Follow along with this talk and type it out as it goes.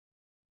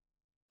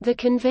The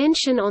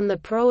Convention on the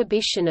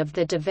Prohibition of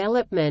the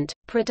Development,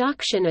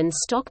 Production and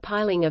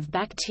Stockpiling of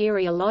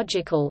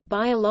Bacteriological,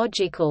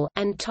 Biological,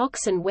 and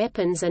Toxin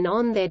Weapons and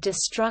on Their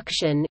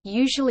Destruction,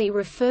 usually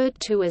referred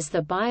to as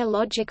the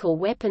Biological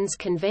Weapons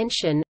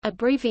Convention,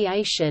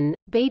 abbreviation,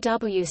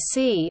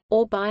 BWC,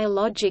 or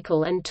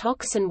Biological and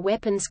Toxin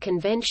Weapons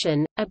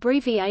Convention,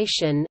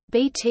 abbreviation,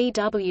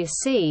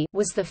 BTWC,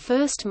 was the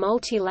first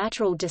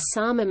multilateral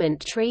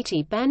disarmament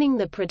treaty banning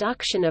the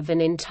production of an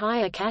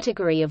entire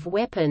category of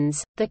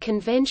weapons. The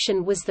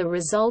convention was the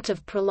result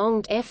of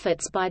prolonged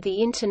efforts by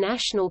the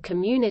international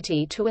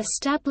community to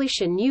establish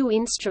a new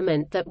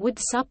instrument that would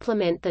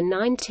supplement the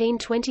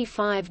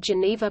 1925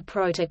 Geneva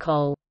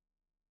Protocol.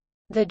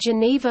 The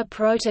Geneva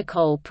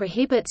Protocol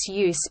prohibits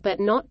use but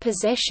not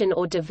possession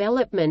or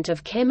development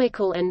of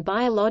chemical and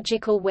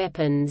biological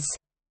weapons.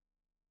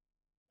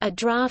 A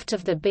draft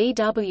of the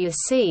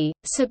BWC,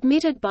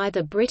 submitted by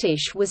the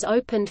British, was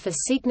opened for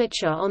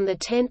signature on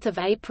 10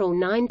 April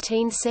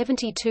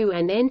 1972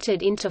 and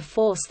entered into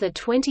force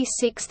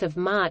 26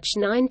 March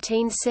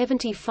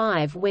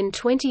 1975 when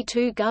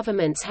 22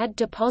 governments had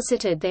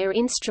deposited their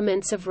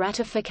instruments of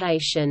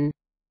ratification.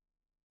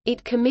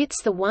 It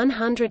commits the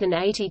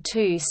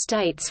 182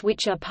 states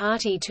which are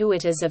party to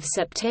it as of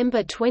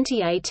September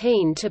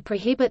 2018 to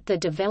prohibit the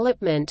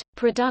development,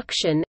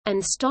 production,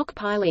 and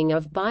stockpiling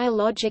of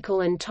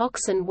biological and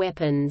toxin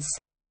weapons.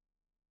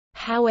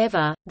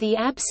 However, the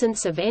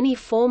absence of any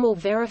formal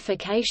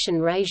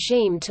verification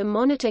regime to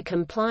monitor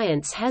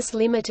compliance has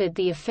limited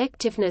the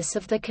effectiveness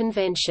of the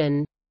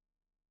convention.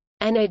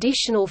 An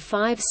additional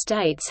 5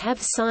 states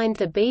have signed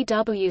the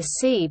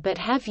BWC but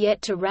have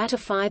yet to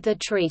ratify the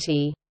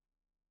treaty.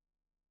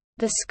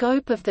 The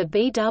scope of the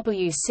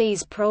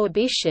BWC's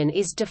prohibition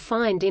is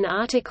defined in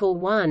Article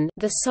 1,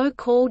 the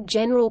so-called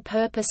General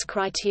Purpose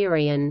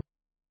Criterion.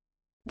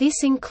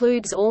 This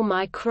includes all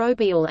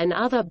microbial and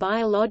other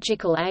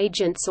biological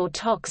agents or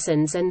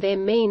toxins and their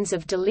means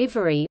of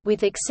delivery,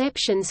 with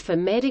exceptions for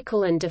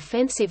medical and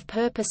defensive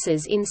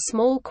purposes in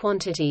small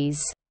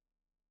quantities.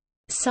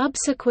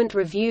 Subsequent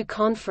review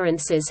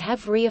conferences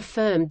have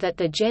reaffirmed that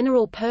the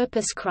general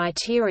purpose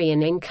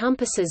criterion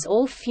encompasses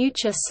all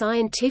future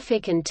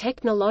scientific and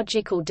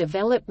technological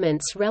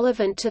developments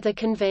relevant to the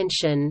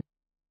convention.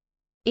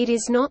 It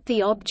is not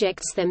the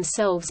objects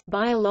themselves,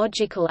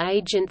 biological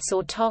agents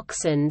or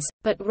toxins,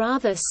 but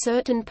rather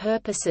certain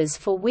purposes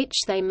for which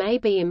they may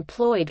be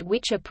employed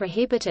which are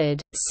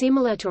prohibited,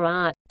 similar to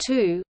Art.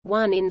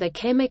 2.1 in the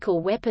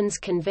Chemical Weapons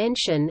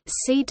Convention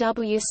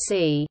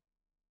 (CWC).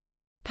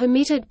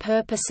 Permitted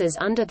purposes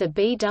under the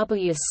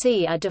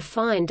BWC are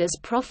defined as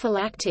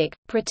prophylactic,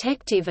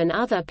 protective and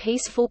other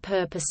peaceful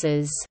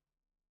purposes.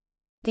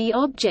 The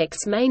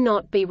objects may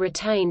not be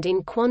retained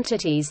in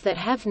quantities that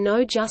have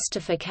no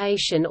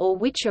justification or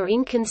which are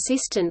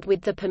inconsistent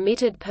with the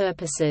permitted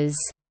purposes.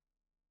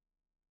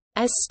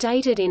 As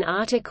stated in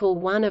Article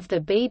 1 of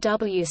the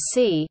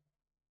BWC,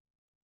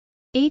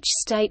 each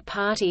state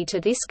party to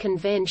this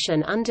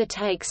convention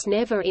undertakes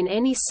never in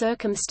any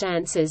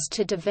circumstances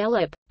to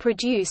develop,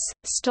 produce,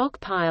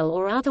 stockpile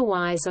or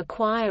otherwise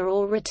acquire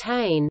or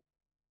retain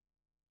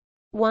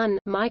 1.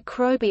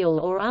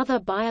 Microbial or other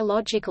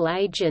biological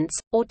agents,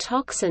 or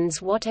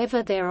toxins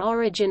whatever their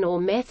origin or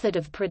method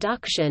of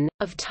production,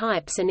 of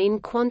types and in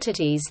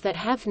quantities that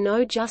have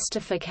no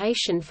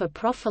justification for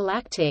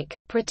prophylactic,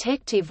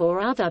 protective or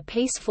other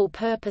peaceful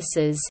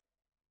purposes.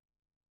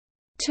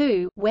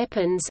 2.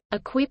 Weapons,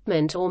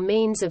 equipment or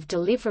means of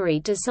delivery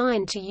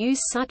designed to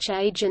use such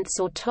agents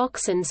or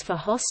toxins for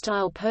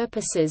hostile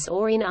purposes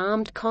or in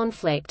armed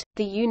conflict.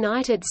 The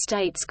United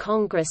States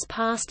Congress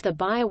passed the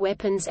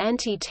Bioweapons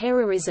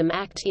Anti-Terrorism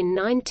Act in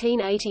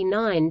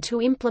 1989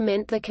 to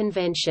implement the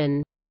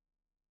convention.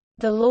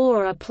 The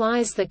law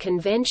applies the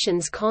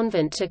convention's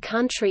convent to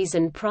countries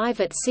and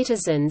private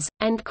citizens,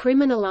 and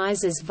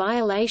criminalizes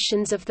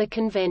violations of the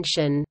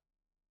convention.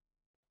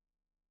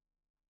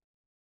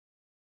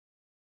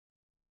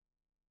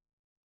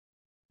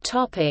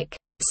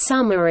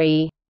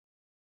 Summary.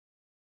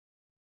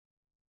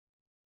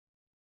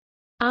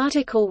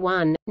 Article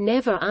 1 –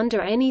 Never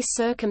under any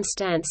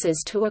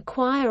circumstances to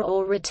acquire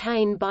or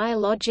retain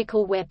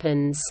biological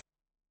weapons.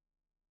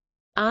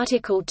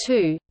 Article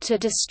 2 – To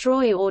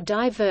destroy or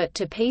divert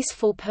to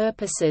peaceful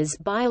purposes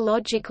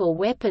biological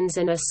weapons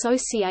and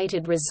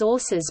associated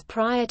resources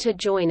prior to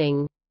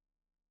joining.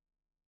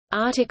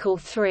 Article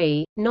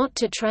 3 – Not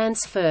to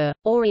transfer,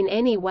 or in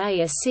any way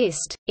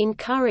assist,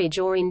 encourage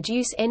or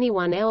induce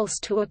anyone else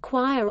to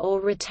acquire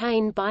or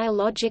retain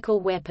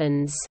biological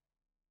weapons.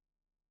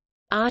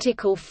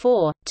 Article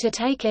 4 – To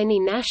take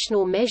any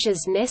national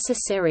measures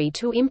necessary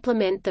to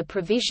implement the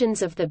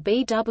provisions of the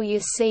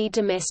BWC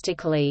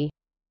domestically.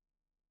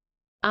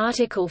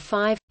 Article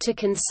 5 – To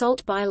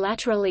consult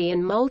bilaterally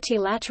and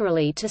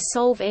multilaterally to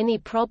solve any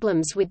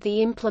problems with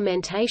the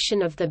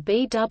implementation of the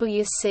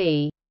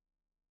BWC.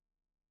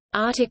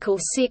 Article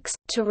 6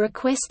 – To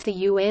request the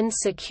UN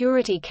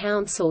Security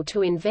Council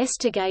to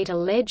investigate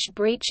alleged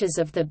breaches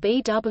of the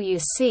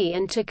BWC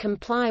and to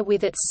comply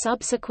with its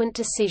subsequent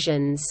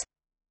decisions.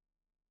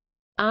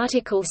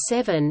 Article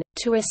 7,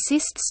 to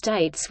assist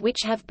states which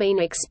have been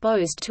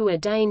exposed to a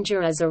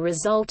danger as a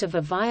result of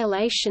a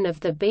violation of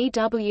the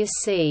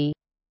BWC.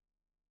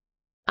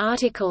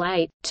 Article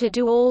 8, to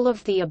do all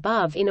of the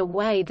above in a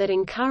way that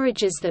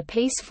encourages the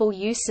peaceful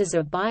uses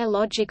of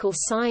biological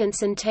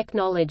science and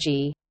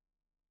technology.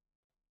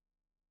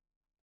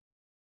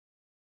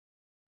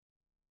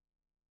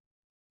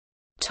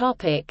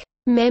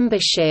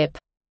 Membership.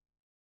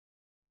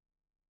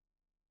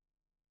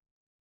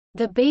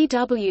 The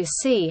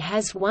BWC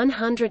has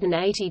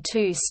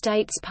 182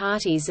 states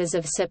parties as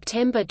of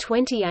September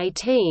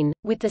 2018,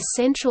 with the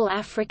Central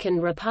African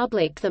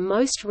Republic the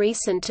most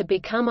recent to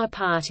become a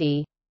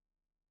party.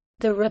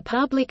 The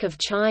Republic of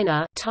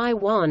China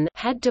Taiwan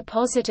had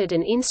deposited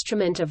an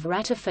instrument of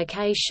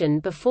ratification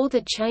before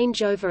the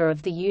changeover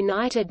of the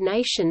United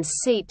Nations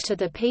seat to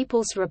the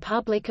People's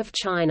Republic of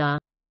China.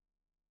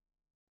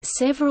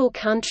 Several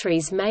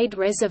countries made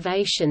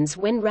reservations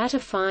when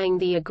ratifying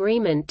the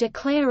agreement,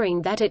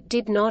 declaring that it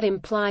did not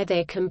imply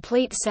their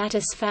complete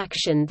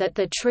satisfaction that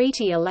the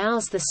treaty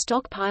allows the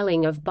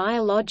stockpiling of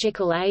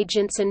biological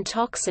agents and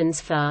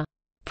toxins for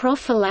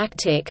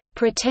prophylactic,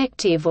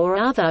 protective or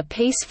other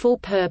peaceful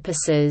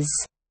purposes,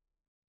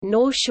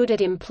 nor should it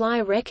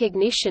imply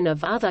recognition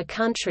of other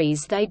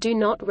countries they do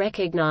not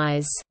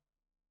recognize.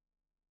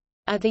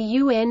 The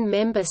UN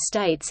member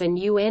states and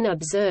UN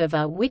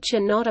observer which are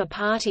not a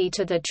party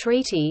to the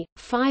treaty.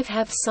 5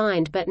 have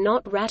signed but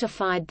not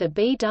ratified the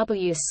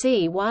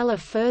BWC, while a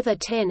further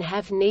 10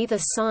 have neither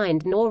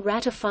signed nor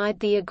ratified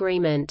the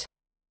agreement.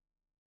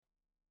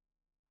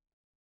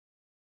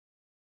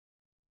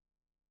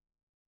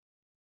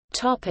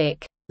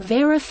 Topic: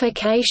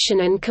 Verification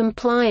and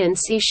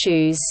compliance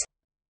issues.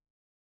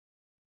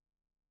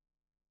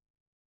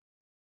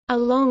 A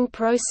long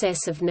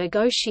process of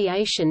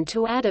negotiation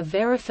to add a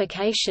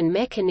verification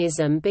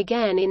mechanism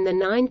began in the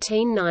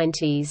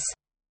 1990s.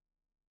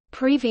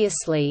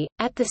 Previously,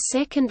 at the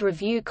Second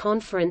Review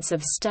Conference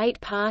of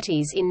State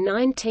Parties in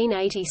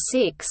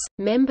 1986,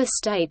 member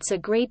states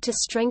agreed to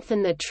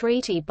strengthen the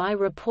treaty by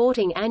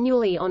reporting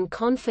annually on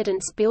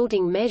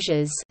confidence-building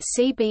measures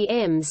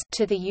 (CBMs)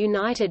 to the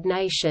United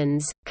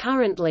Nations.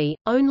 Currently,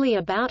 only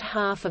about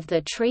half of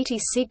the treaty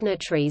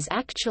signatories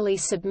actually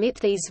submit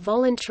these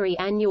voluntary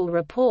annual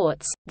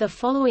reports. The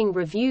following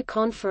review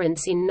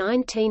conference in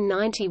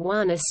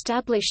 1991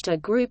 established a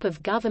group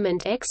of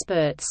government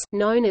experts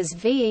known as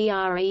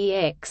VEREX.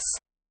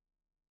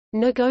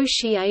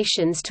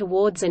 Negotiations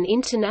towards an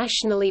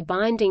internationally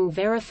binding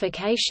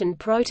verification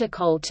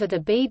protocol to the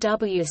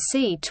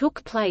BWC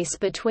took place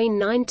between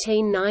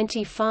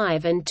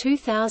 1995 and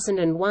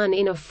 2001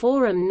 in a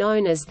forum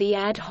known as the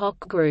Ad Hoc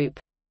Group.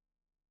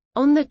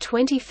 On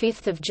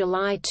 25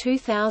 July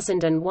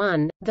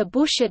 2001, the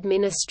Bush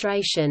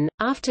administration,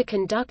 after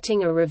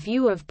conducting a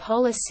review of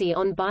policy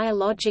on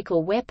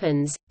biological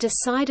weapons,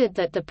 decided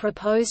that the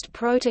proposed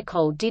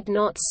protocol did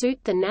not suit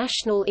the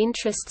national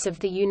interests of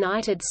the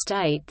United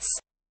States.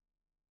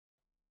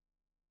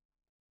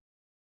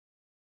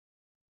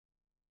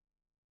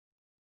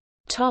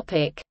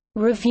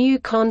 Review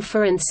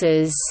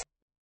conferences.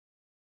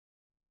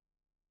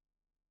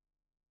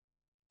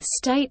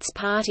 States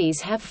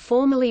parties have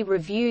formally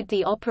reviewed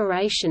the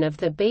operation of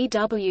the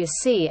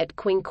BWC at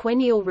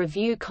quinquennial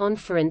review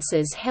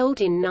conferences held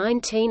in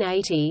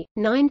 1980,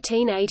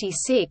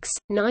 1986,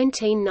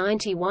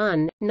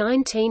 1991,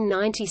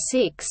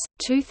 1996,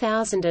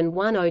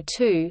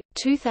 2001–02,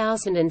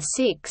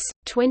 2006,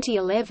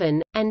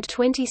 2011, and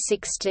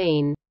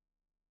 2016.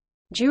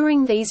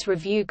 During these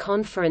review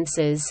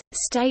conferences,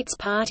 states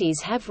parties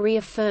have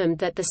reaffirmed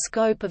that the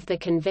scope of the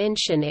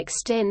convention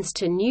extends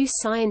to new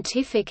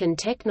scientific and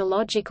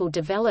technological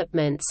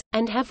developments,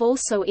 and have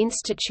also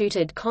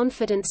instituted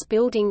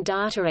confidence-building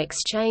data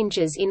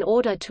exchanges in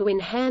order to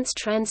enhance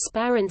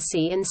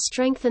transparency and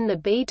strengthen the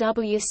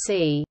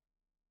BWC.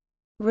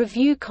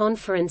 Review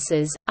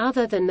conferences,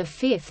 other than the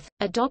fifth,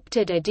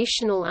 adopted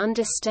additional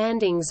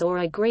understandings or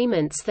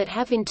agreements that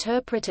have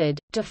interpreted,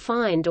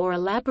 defined or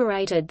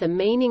elaborated the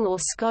meaning or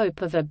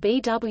scope of a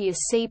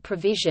BWC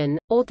provision,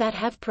 or that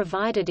have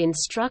provided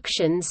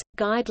instructions,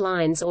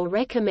 guidelines or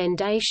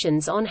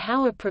recommendations on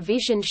how a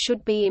provision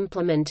should be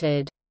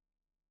implemented.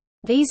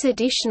 These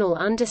additional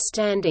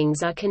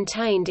understandings are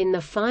contained in the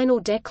final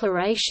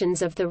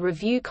declarations of the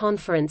review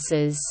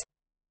conferences.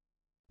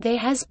 There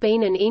has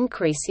been an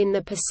increase in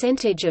the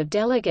percentage of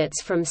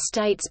delegates from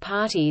states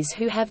parties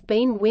who have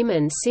been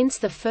women since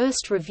the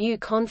first review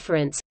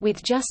conference,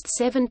 with just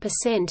 7%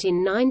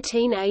 in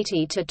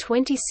 1980 to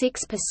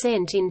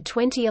 26% in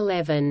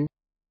 2011.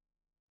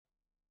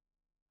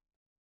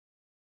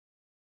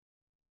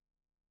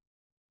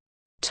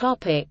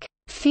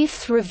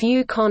 Fifth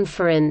Review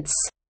Conference.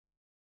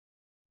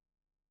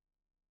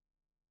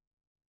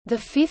 The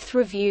Fifth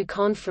Review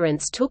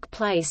Conference took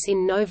place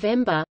in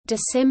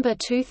November–December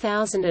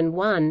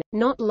 2001,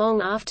 not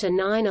long after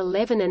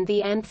 9/11 and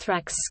the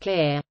anthrax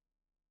scare.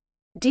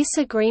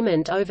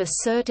 Disagreement over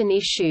certain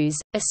issues,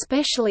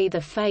 especially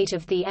the fate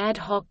of the ad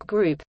hoc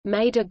group,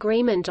 made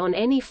agreement on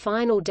any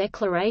final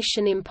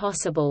declaration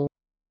impossible.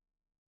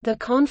 The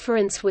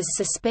conference was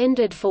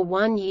suspended for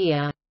 1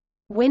 year.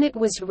 When it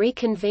was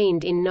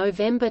reconvened in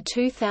November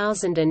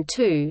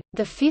 2002,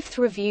 the Fifth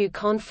Review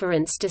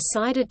Conference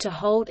decided to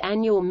hold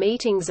annual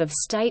meetings of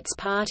states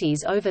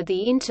parties over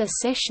the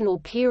inter-sessional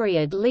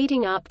period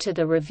leading up to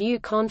the Review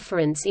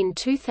Conference in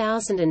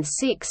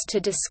 2006 to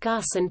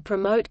discuss and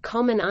promote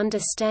common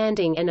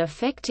understanding and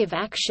effective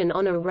action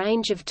on a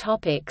range of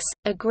topics.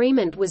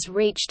 Agreement was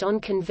reached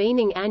on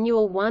convening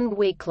annual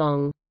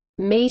 1-week-long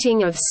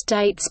meeting of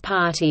states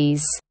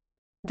parties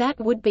that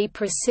would be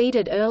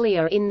preceded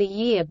earlier in the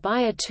year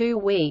by a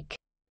 2-week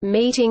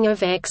meeting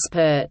of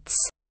experts,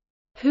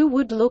 who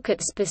would look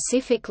at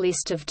specific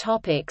list of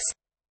topics.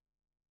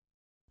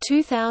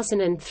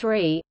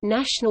 2003 –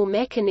 National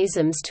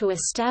mechanisms to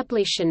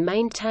establish and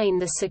maintain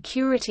the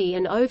security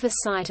and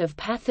oversight of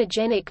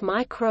pathogenic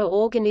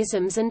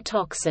microorganisms and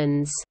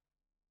toxins.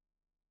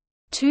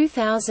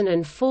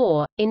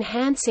 2004 –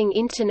 Enhancing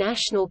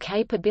international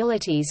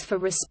capabilities for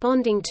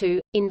responding to,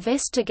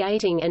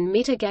 investigating and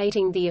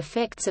mitigating the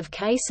effects of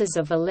cases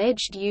of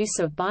alleged use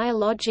of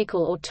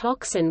biological or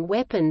toxin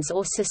weapons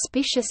or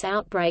suspicious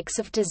outbreaks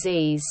of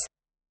disease.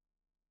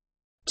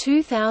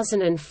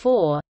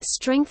 2004 –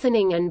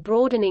 Strengthening and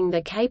broadening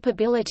the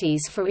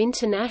capabilities for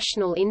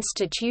international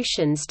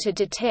institutions to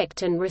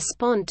detect and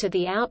respond to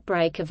the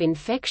outbreak of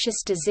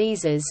infectious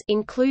diseases,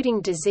 including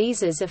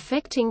diseases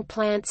affecting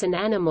plants and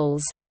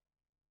animals.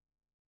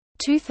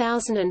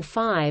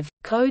 2005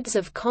 – Codes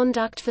of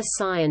Conduct for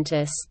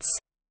Scientists.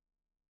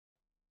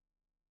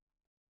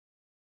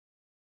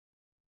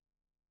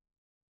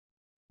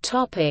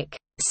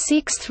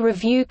 Sixth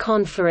Review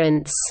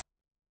Conference.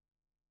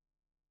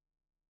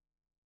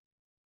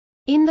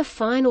 In the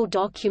final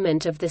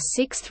document of the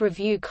Sixth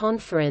Review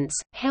Conference,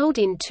 held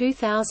in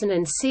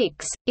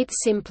 2006, it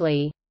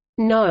simply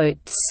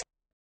notes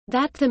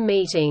that the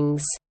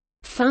meetings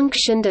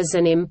functioned as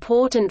an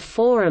important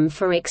forum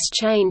for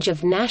exchange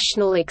of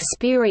national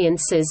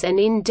experiences and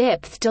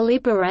in-depth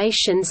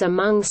deliberations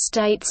among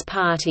states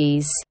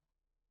parties,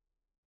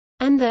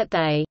 and that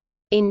they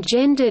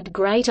engendered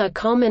greater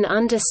common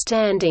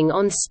understanding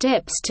on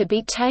steps to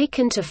be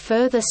taken to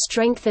further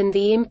strengthen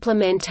the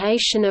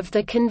implementation of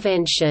the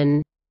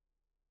Convention.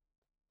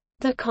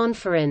 The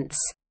conference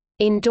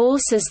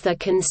endorses the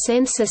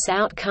consensus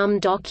outcome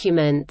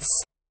documents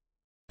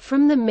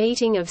from the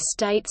meeting of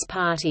states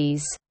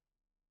parties.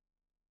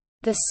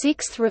 The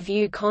Sixth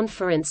Review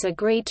Conference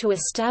agreed to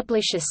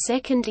establish a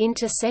second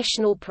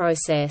intersessional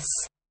process.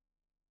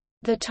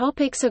 The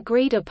topics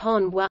agreed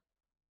upon were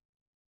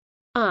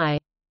I.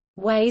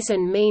 Ways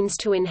and means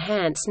to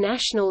enhance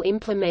national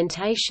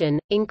implementation,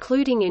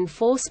 including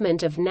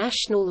enforcement of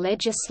national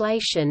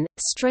legislation,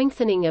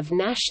 strengthening of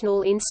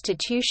national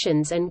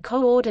institutions and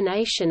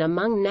coordination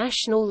among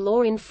national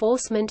law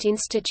enforcement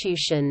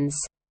institutions.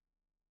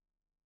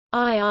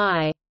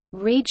 II.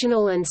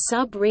 Regional and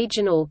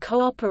sub-regional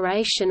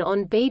cooperation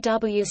on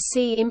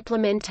BWC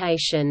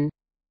implementation.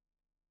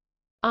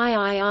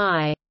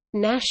 III.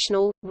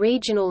 National,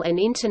 regional and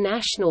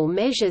international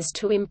measures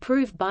to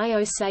improve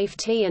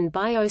biosafety and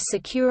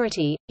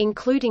biosecurity,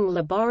 including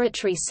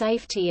laboratory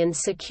safety and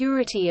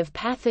security of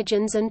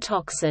pathogens and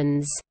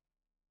toxins.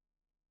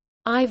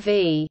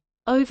 IV.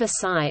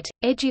 Oversight,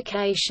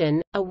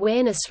 education,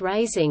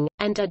 awareness-raising,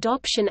 and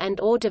adoption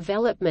and/or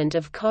development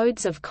of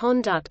codes of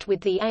conduct with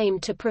the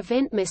aim to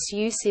prevent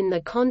misuse in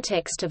the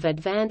context of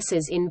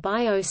advances in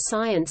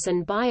bioscience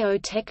and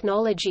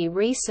biotechnology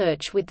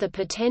research with the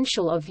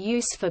potential of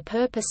use for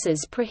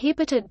purposes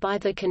prohibited by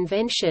the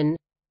Convention.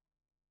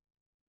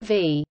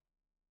 V.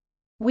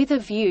 With a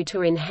view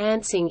to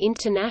enhancing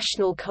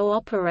international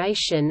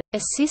cooperation,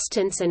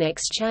 assistance and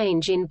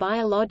exchange in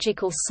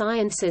biological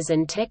sciences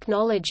and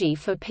technology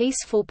for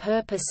peaceful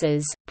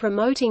purposes,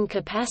 promoting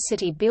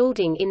capacity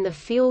building in the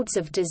fields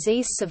of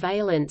disease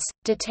surveillance,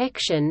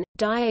 detection,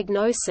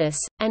 diagnosis,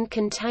 and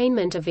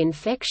containment of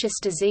infectious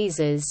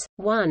diseases.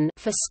 1.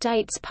 For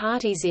states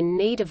parties in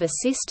need of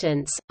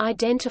assistance,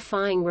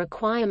 identifying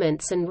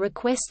requirements and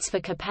requests for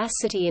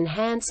capacity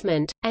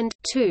enhancement, and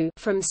 2.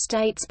 From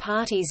states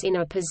parties in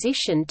a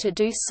position to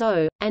do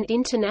so, and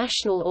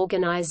international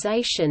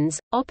organizations,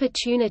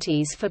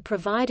 opportunities for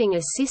providing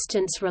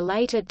assistance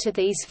related to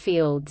these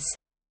fields.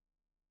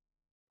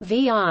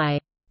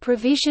 VI.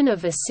 Provision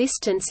of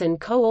assistance and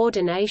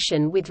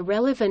coordination with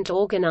relevant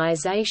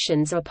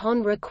organizations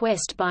upon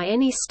request by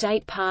any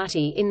state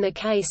party in the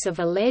case of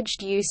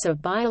alleged use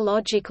of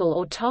biological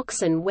or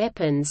toxin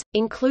weapons,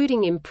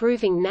 including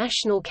improving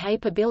national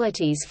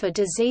capabilities for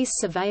disease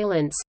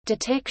surveillance,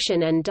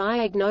 detection and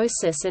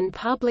diagnosis and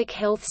public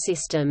health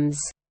systems.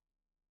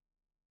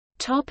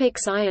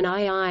 Topics I and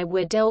II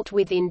were dealt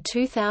with in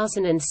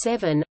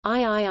 2007,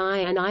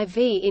 III and IV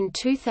in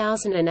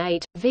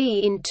 2008,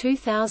 V in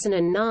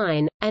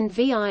 2009, and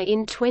VI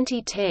in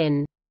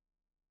 2010.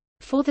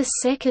 For the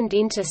second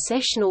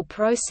intersessional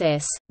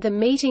process, the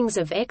meetings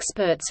of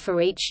experts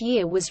for each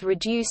year was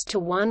reduced to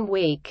 1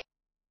 week.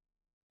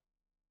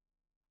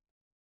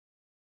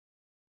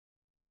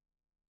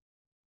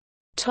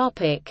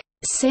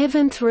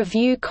 Seventh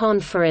Review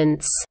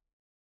Conference.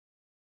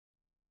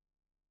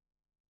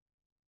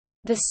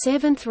 The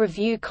Seventh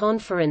Review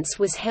Conference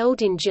was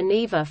held in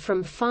Geneva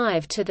from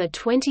 5 to the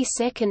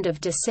 22nd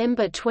of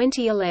December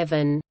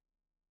 2011.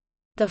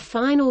 The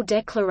final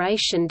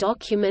declaration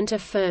document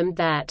affirmed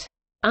that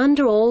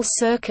under all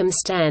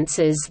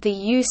circumstances the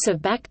use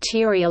of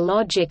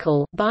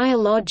bacteriological,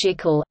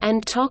 biological,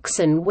 and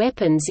toxin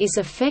weapons is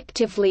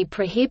effectively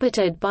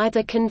prohibited by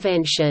the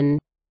Convention,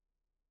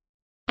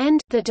 and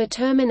the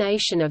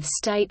determination of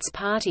states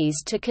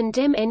parties to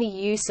condemn any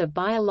use of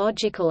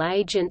biological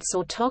agents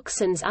or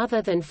toxins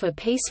other than for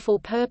peaceful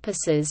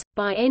purposes,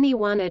 by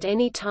anyone at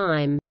any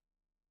time.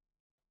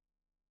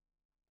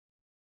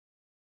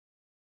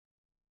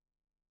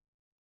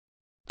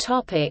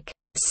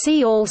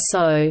 See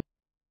also: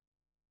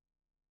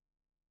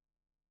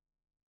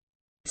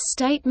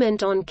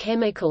 Statement on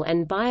Chemical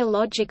and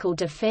Biological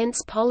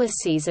Defense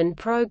Policies and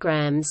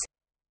Programs,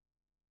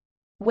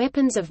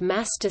 Weapons of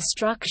Mass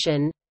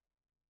Destruction,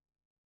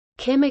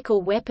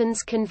 Chemical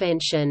Weapons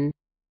Convention.